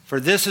 For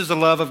this is the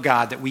love of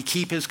God, that we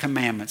keep His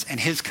commandments, and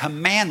His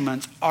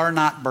commandments are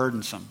not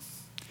burdensome.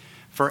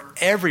 For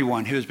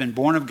everyone who has been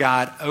born of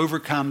God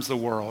overcomes the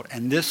world,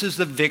 and this is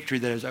the victory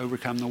that has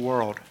overcome the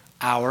world,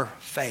 our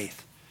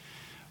faith.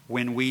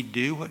 When we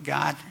do what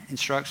God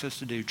instructs us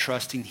to do,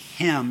 trusting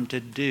Him to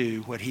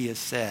do what He has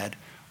said,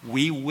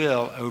 we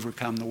will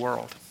overcome the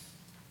world.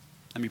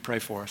 Let me pray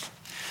for us.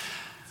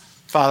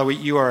 Father,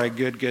 you are a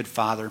good, good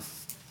Father.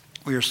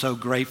 We are so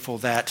grateful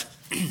that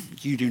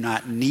you do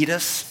not need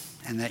us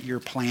and that your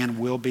plan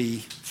will be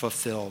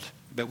fulfilled.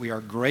 But we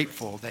are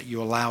grateful that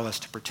you allow us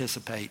to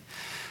participate.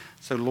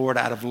 So, Lord,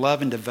 out of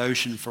love and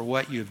devotion for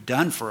what you have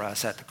done for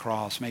us at the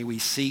cross, may we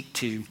seek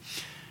to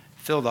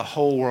fill the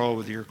whole world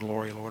with your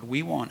glory, Lord.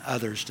 We want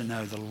others to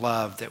know the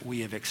love that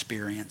we have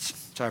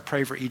experienced. So I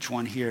pray for each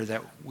one here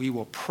that we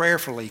will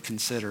prayerfully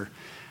consider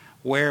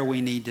where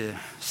we need to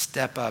step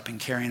step up in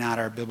carrying out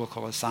our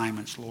biblical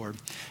assignments, Lord.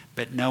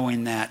 But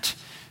knowing that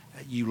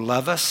you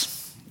love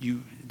us,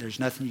 there's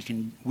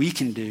nothing we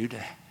can do to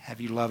have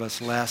you love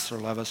us less or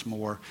love us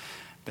more,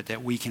 but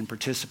that we can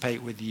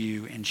participate with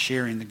you in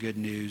sharing the good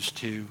news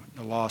to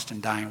the lost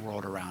and dying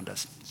world around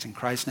us. It's in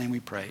Christ's name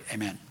we pray.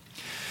 Amen.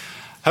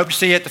 Hope to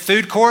see you at the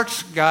food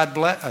courts. God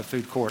bless.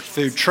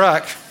 Food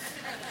truck.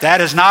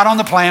 That is not on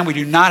the plan. We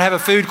do not have a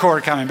food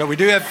court coming, but we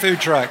do have food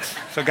trucks.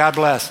 So God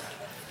bless.